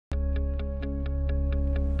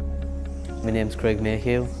My name's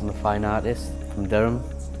Mayhew. I'm a fine artist from Durham.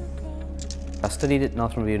 I studied at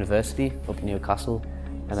Northumbria University up in Newcastle,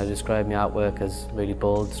 and I describe my artwork as really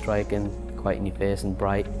bold, striking, quite in your face and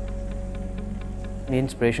bright. The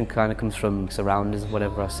inspiration kind of comes from surroundings,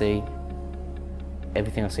 whatever I see.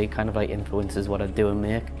 Everything I see kind of like influences what I do and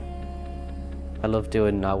make. I love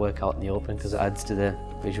doing artwork out in the open because it adds to the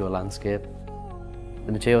visual landscape.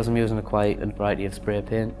 The materials I'm using are quite a variety of spray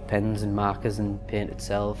paint, pens and markers and paint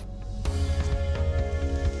itself.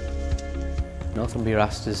 Northumbria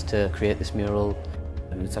asked us to create this mural,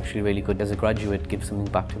 and it's actually really good as a graduate, give something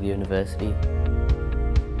back to the university.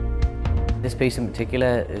 This piece in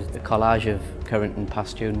particular is a collage of current and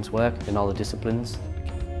past students' work in all the disciplines.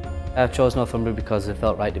 I chose Northumbria because it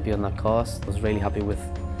felt right to be on that course. I was really happy with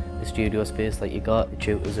the studio space that you got. The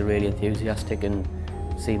tutors are really enthusiastic and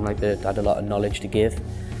seemed like they had a lot of knowledge to give.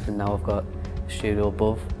 And now I've got a studio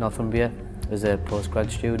above Northumbria as a postgrad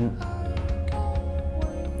student.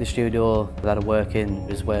 The studio that I work in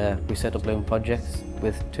is where we set up loan projects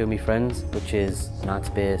with two of my friends, which is an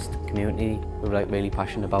arts-based community. We're like really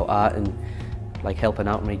passionate about art and like helping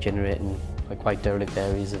out and regenerating like quite derelict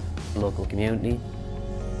areas of the local community.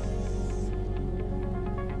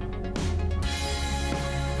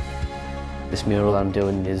 This mural I'm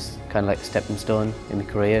doing is kind of like a stepping stone in my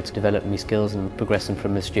career to develop my skills and progressing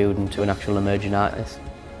from a student to an actual emerging artist.